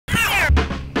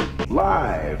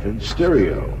live in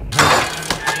stereo.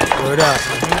 Word up.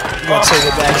 We gonna take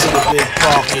it back to the big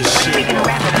park and shit.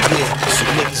 Yeah, some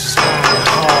niggas is flying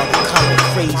hard and coming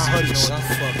crazy.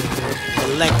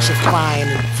 Electrifying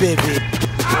and vivid.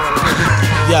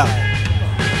 Yeah.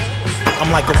 I'm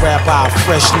like a rabbi,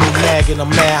 fresh new mag and a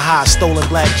mad high, stolen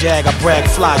black jag, I brag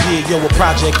fly, yeah, yo, a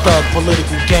project thug,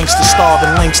 political gangster,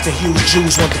 starving links to huge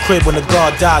Jews, want the crib when the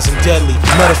guard dies and deadly.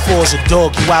 Metaphors a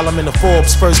doggy while I'm in the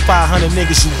Forbes, first 500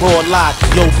 niggas who raw lied.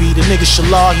 Yo, B, the nigga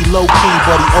Shalal, he low key,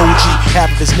 but he OG,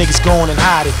 half of his niggas going and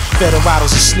hiding.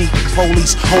 Federados are sneaking,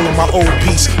 police holding my old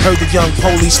piece, heard the young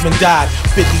policeman died.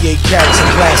 58 carats and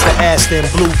plaster Asta and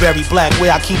blueberry black, where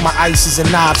I keep my ices and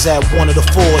knives at one of the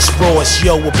fours, rawest,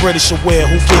 yo, a British aware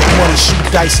who get money, shoot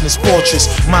dice in his fortress.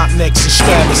 Mop necks and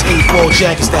strappers, 8-ball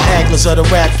jackets, the hagglers of the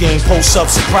rap game. Post up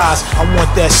surprise, I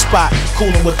want that spot.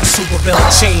 Coolin' with the super villain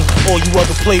chain. All you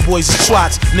other playboys and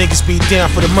twats, niggas be down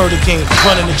for the murder game.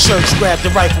 Running the church, grab the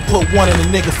rifle, put one in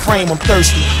the nigga frame. I'm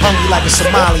thirsty, hungry like a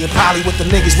Somali. And poly with the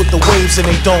niggas with the waves and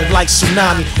they don't like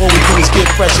tsunami. All we do is get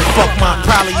fresh and fuck my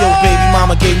probably. Yo, baby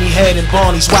mama gave me head and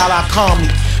Barney's while I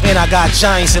calmly. And I got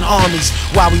giants and armies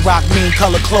while we rock mean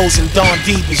color clothes and Dawn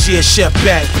Deepers. Yeah, Chef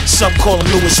back. Some call him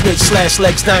Louis Rich /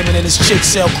 Lex Diamond and his chick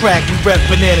sell crack. We rep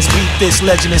bananas, beat this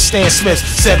legend and Stan Smith.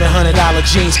 $700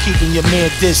 jeans keeping your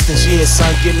man distance. Yeah,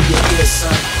 son, give me your ear,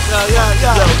 son.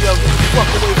 Yo, fuck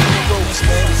away from the ropes,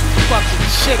 man. Fucking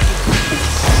chicken.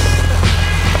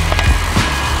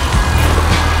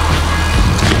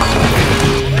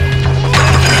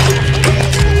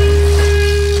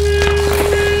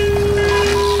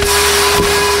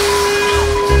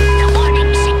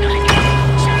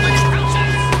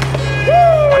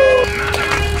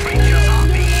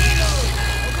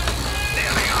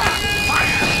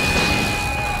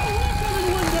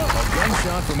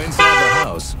 From inside the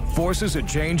house forces a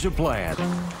change of plan.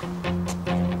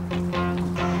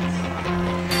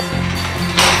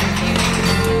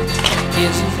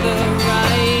 Isn't the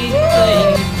right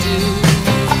thing to do?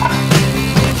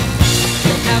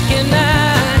 How can I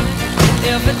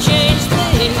ever change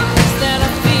things that I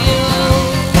feel?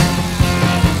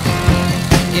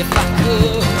 If I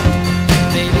could,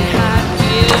 baby, I'd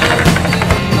give you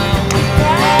my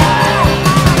world.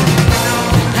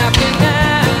 How can I?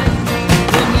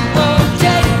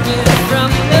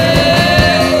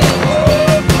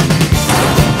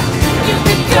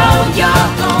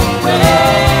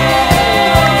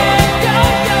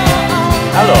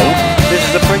 Hello, this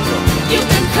is a Pringle. You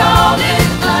can call it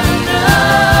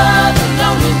another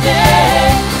lonely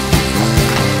day.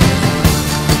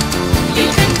 You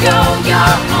can go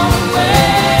your own way.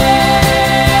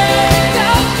 Go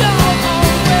your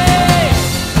own way.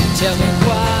 Tell me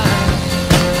why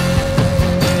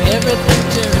everything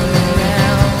turned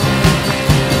around.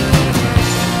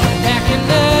 Packing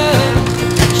up,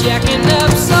 jacking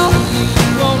up, so you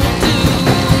wanna do.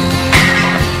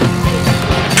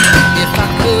 If I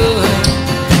could,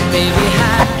 baby,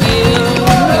 I'd give you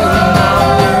my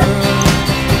world.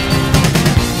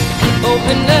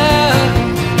 Open up,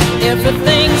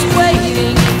 everything's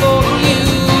waiting for you.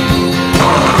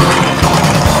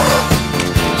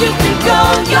 You can go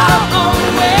your own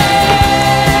way.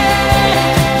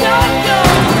 Go your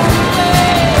own way.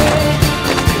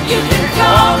 You can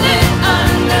call it